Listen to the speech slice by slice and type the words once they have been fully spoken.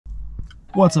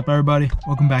What's up everybody,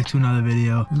 welcome back to another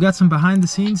video. We've got some behind the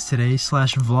scenes today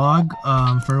slash vlog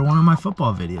for one of my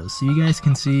football videos, so you guys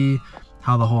can see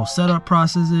how the whole setup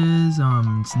process is.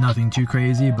 It's nothing too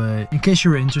crazy, but in case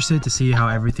you were interested to see how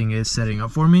everything is setting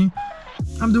up for me,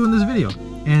 I'm doing this video.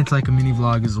 And it's like a mini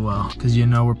vlog as well, because you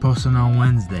know we're posting on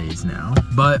Wednesdays now.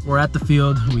 But we're at the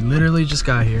field, we literally just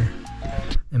got here.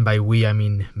 And by we, I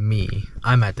mean me.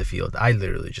 I'm at the field, I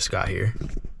literally just got here.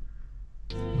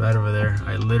 Right over there,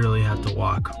 I literally have to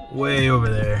walk way over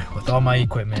there with all my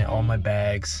equipment, all my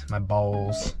bags, my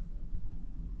bowls.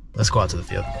 Let's go out to the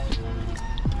field.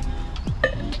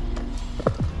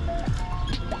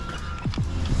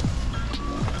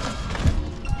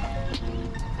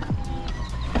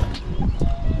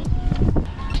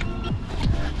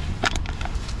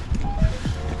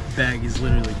 Bag is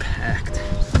literally packed.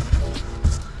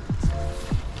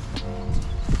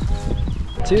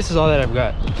 See, this is all that I've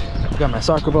got. I've got my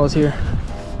soccer balls here,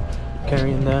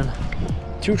 carrying them,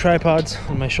 2 tripods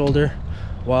on my shoulder,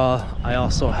 while I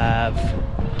also have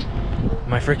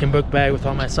my freaking book bag with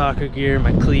all my soccer gear,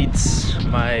 my cleats,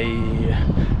 my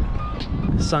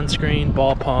sunscreen,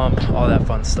 ball pump, all that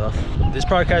fun stuff. This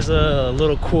park has a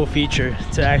little cool feature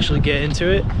to actually get into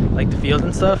it, like the field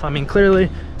and stuff. I mean, clearly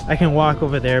I can walk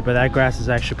over there, but that grass is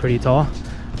actually pretty tall.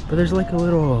 But there's like a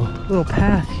little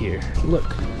path here.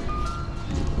 Look.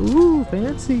 Ooh,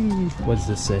 fancy. What does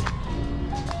this say?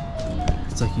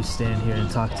 It's like you stand here and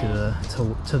talk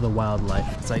to the wildlife.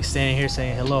 It's like standing here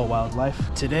saying, hello,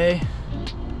 wildlife. Today,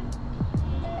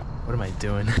 what am I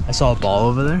doing? I saw a ball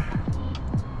over there.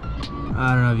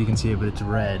 I don't know if you can see it, but it's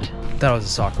red. That was a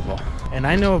soccer ball. And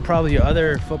I know probably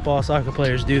other football, soccer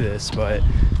players do this, but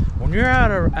when you're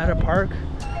at a park,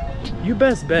 you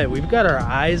best bet we've got our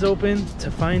eyes open to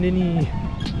find any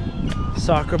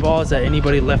soccer balls that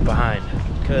anybody left behind.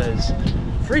 Because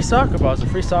free soccer ball is a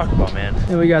free soccer ball, man.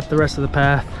 And we got the rest of the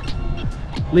path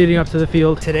leading up to the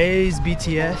field. Today's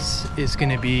BTS is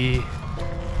gonna be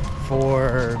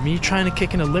for me trying to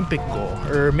kick an Olympic goal,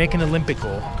 or make an Olympic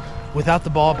goal without the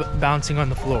ball bouncing on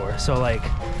the floor. So like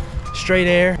straight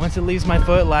air, once it leaves my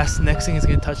foot, next thing is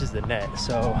gonna touch is the net.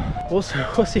 So we'll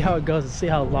see how it goes and see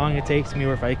how long it takes me,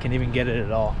 or if I can even get it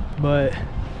at all. But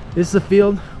this is the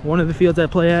field, one of the fields I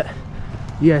play at.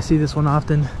 You guys see this one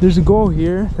often. There's a goal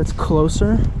here that's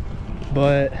closer,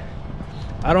 but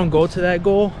I don't go to that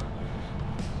goal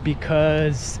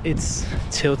because it's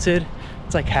tilted.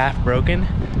 It's like half broken.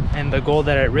 And the goal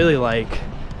that I really like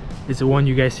is the one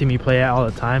you guys see me play at all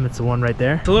the time. It's the one right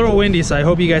there. It's a little windy, so I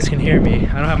hope you guys can hear me.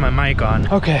 I don't have my mic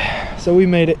on. Okay, so we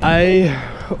made it. I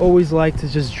always like to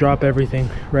just drop everything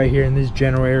right here in this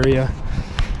general area.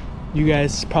 You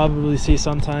guys probably see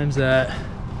sometimes that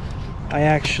I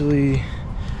actually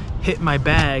hit my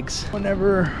bags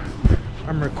whenever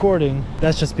I'm recording.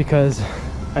 That's just because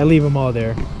I leave them all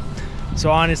there. So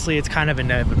honestly, it's kind of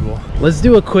inevitable. Let's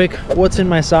do a quick what's in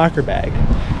my soccer bag.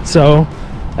 So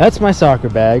that's my soccer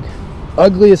bag.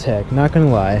 Ugly as heck, not gonna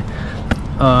lie.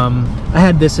 I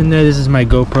had this in there. This is my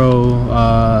GoPro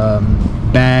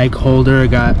bag holder. I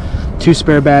got 2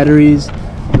 spare batteries,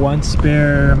 1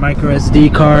 spare micro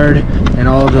SD card, and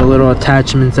all the little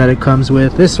attachments that it comes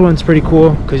with. This one's pretty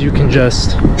cool because you can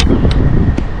just...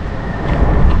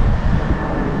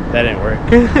 That didn't work.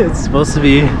 It's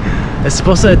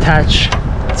supposed to attach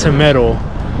to metal,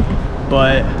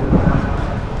 but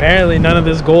apparently none of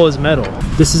this goal is metal.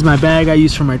 This is my bag I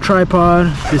use for my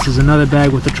tripod. This is another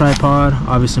bag with a tripod,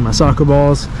 obviously my soccer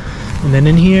balls. And then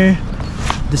in here,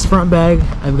 this front bag,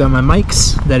 I've got my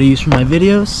mics that I use for my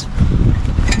videos.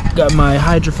 Got my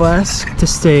Hydro Flask to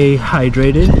stay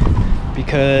hydrated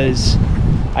because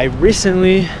I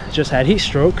recently just had heat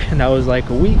stroke, and that was like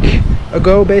a week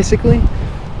ago basically.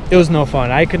 It was no fun.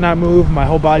 I could not move, my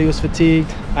whole body was fatigued.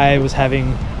 I was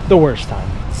having the worst time.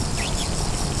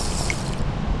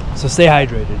 So stay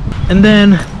hydrated. And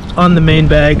then on the main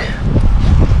bag,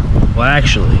 well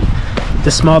actually,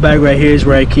 the small bag right here is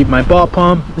where I keep my ball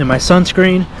pump and my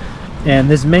sunscreen. And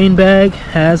this main bag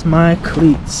has my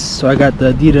cleats. So I got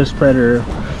the Adidas Predator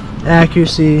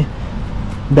Accuracy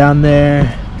down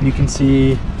there. You can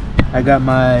see I got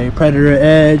my Predator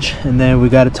Edge, and then we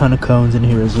got a ton of cones in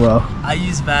here as well. I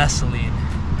use Vaseline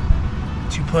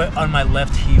to put on my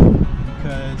left heel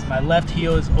because my left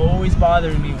heel is always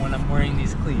bothering me when I'm wearing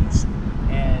these cleats.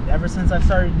 And ever since I've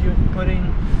started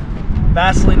putting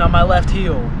Vaseline on my left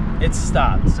heel, it's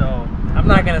stopped. So I'm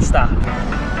not gonna stop.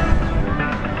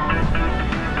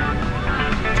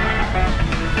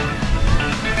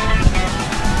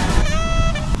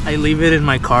 I leave it in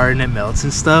my car and it melts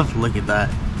and stuff. Look at that.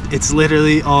 It's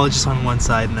literally all just on one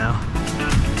side now.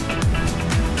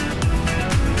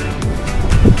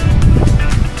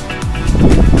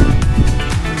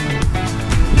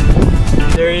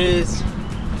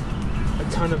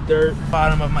 dirt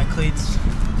bottom of my cleats.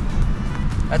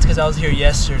 That's because I was here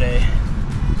yesterday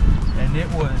and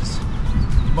it was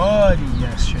muddy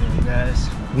yesterday, guys.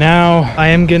 Now I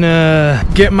am gonna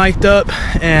get mic'd up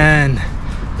and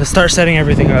let's start setting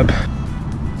everything up.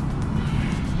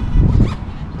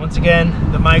 Once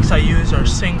again, the mics I use are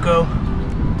Synco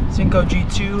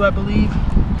G2, I believe.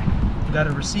 Got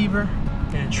a receiver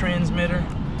and a transmitter.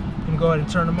 I'm gonna go ahead and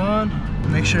turn them on,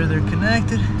 make sure they're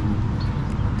connected.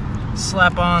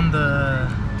 Slap on the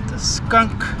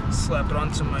skunk, slap it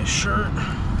onto my shirt.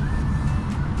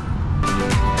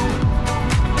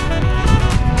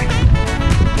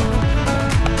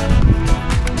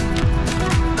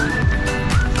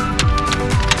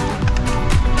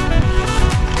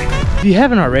 If you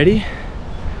haven't already,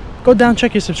 go down,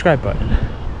 check your subscribe button.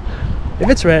 If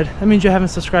it's red, that means you haven't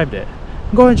subscribed yet.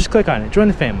 Go ahead and just click on it, join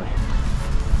the family.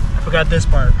 I forgot this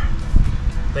part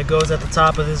that goes at the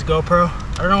top of this GoPro.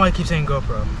 I don't know why I keep saying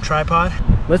GoPro. Tripod.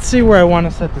 Let's see where I want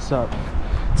to set this up.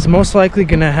 It's most likely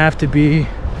gonna have to be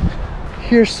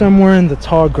here somewhere in the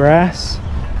tall grass,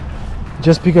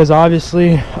 just because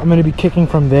obviously I'm gonna be kicking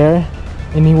from there,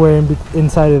 anywhere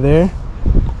inside of there.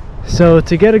 So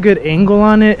to get a good angle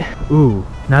on it, ooh,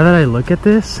 now that I look at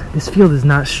this field is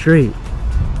not straight.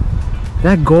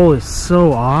 That goal is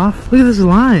so off. Look at this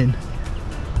line.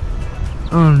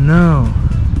 Oh no,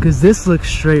 because this looks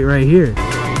straight right here.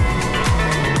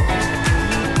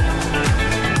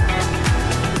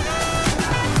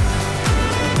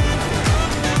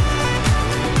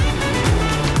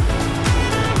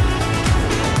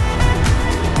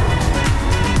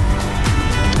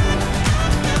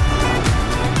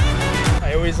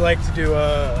 I always like to do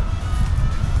a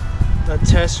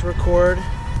test record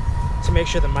to make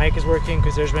sure the mic is working,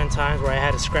 because there's been times where I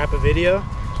had to scrap a video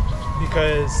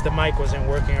because the mic wasn't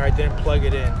working or I didn't plug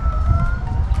it in.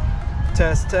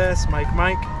 Test, test, mic.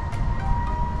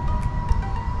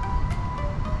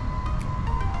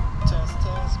 Test,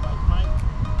 test, mic.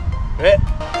 Right.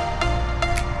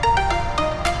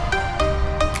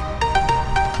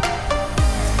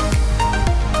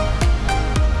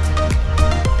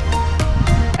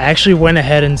 I actually went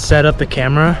ahead and set up the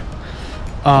camera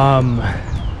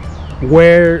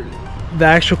where the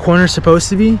actual corner is supposed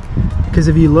to be, because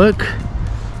if you look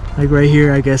like right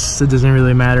here, I guess it doesn't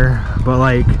really matter, but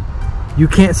like you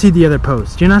can't see the other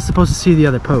post. You're not supposed to see the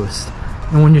other post,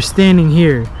 and when you're standing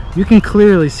here you can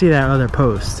clearly see that other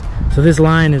post. So this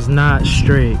line is not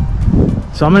straight,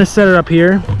 so I'm gonna set it up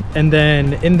here, and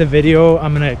then in the video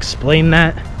I'm gonna explain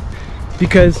that,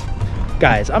 because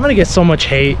guys, I'm gonna get so much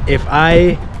hate if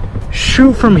I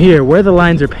shoot from here where the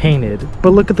lines are painted,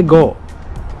 but look at the goal.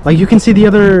 Like you can see the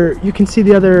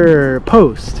other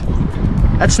post.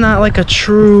 That's not like a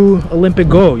true Olympic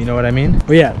goal, you know what I mean?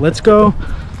 But yeah, let's go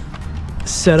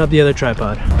set up the other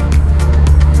tripod.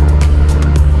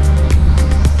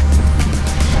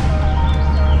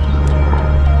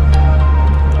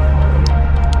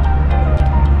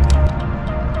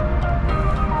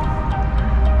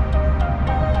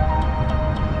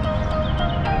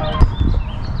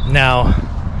 Now,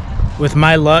 with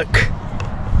my luck,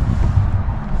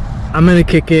 I'm gonna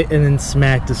kick it and then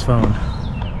smack this phone.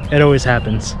 It always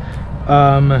happens.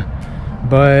 But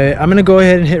I'm gonna go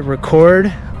ahead and hit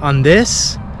record on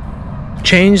this,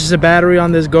 change the battery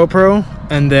on this GoPro,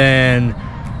 and then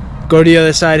go to the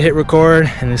other side, hit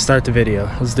record, and then start the video.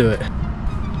 Let's do it.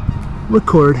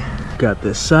 Record. Got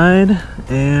this side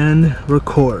and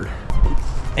record.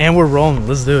 And we're rolling,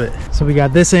 let's do it. So we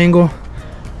got this angle.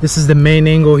 This is the main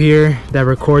angle here that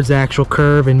records the actual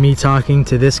curve and me talking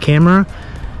to this camera.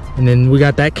 And then we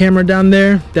got that camera down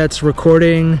there that's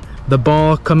recording the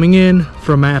ball coming in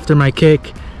from after my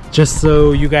kick, just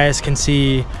so you guys can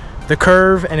see the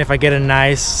curve, and if I get a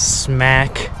nice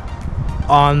smack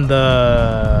on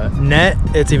the net,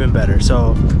 it's even better.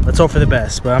 So let's hope for the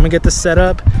best. But I'm gonna get this set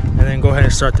up and then go ahead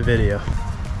and start the video.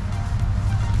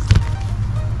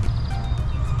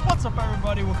 What's up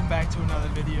everybody, welcome back to another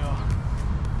video.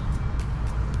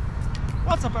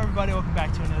 What's up everybody, welcome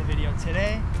back to another video.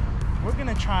 Today we're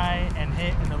gonna try and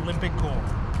hit an Olympic goal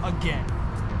again,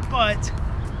 but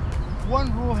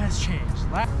one rule has changed.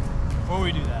 Before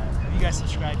we do that, have you guys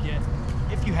subscribed yet?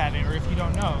 If you haven't, or if you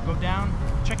don't know, go down,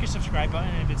 check your subscribe button,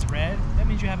 and if it's red, that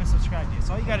means you haven't subscribed yet.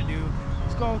 So all you gotta do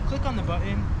is go click on the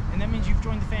button, and that means you've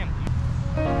joined the family.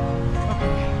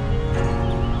 Okay.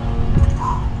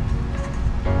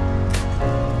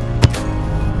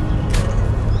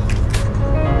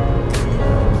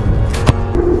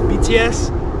 BTS,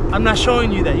 I'm not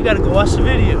showing you that. You gotta go watch the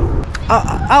video.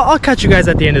 I'll catch you guys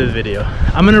at the end of the video.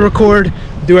 I'm gonna record,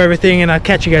 do everything, and I'll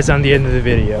catch you guys on the end of the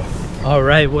video. All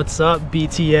right, what's up,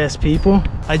 BTS people?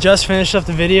 I just finished up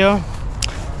the video.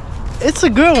 It's a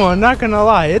good one, not gonna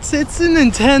lie. It's an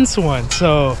intense one,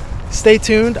 so stay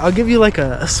tuned. I'll give you like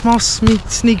a small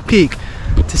sneak peek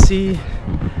to see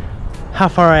how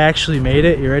far I actually made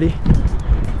it. You ready?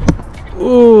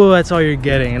 Ooh, that's all you're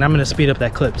getting, and I'm gonna speed up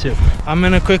that clip too. I'm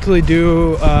gonna quickly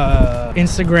do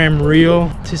Instagram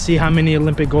reel to see how many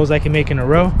Olympic goals I can make in a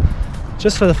row,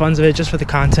 just for the funs of it, just for the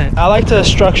content. I like to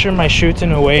structure my shoots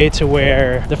in a way to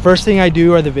where the first thing I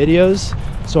do are the videos.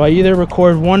 So I either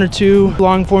record 1 or 2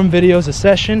 long form videos a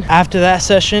session. After that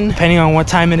session, depending on what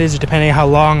time it is, or depending on how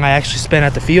long I actually spend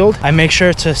at the field, I make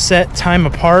sure to set time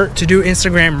apart to do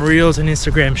Instagram reels and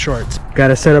Instagram shorts.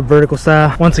 Gotta set up vertical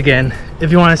style. Once again,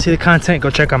 if you wanna see the content, go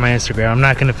check out my Instagram. I'm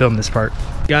not gonna film this part.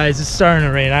 Guys, it's starting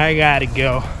to rain. I gotta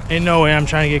go. Ain't no way I'm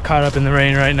trying to get caught up in the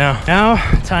rain right now. Now,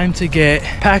 time to get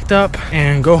packed up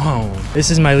and go home. This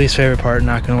is my least favorite part,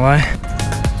 not gonna lie.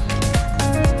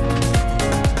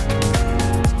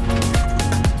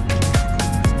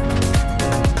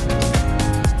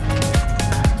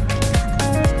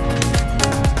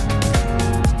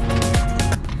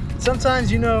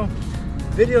 Sometimes, you know,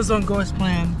 videos don't go as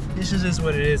planned. This is just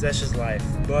what it is. That's just life.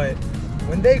 But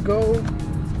when they go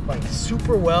like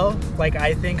super well, like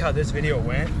I think how this video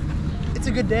went, it's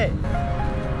a good day.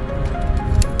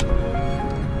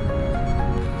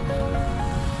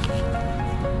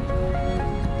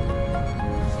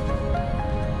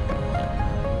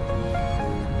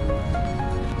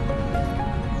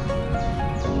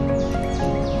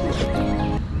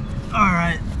 All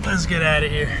right, let's get out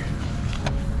of here.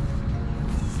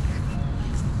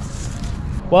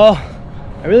 Well,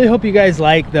 I really hope you guys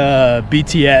like the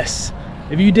BTS.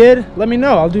 If you did, let me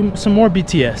know. I'll do some more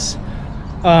BTS.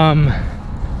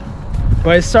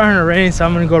 But it's starting to rain, so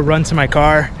I'm gonna go run to my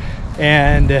car.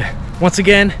 And once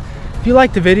again, if you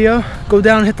liked the video, go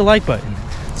down and hit the like button.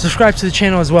 Subscribe to the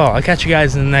channel as well. I'll catch you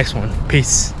guys in the next one.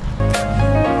 Peace.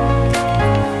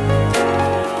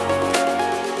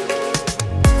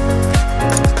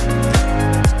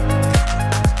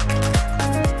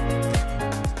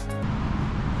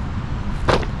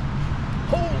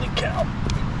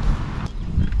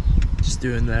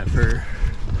 Doing that for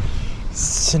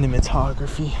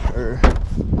cinematography, or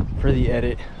for the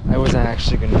edit. I wasn't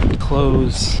actually gonna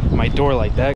close my door like that.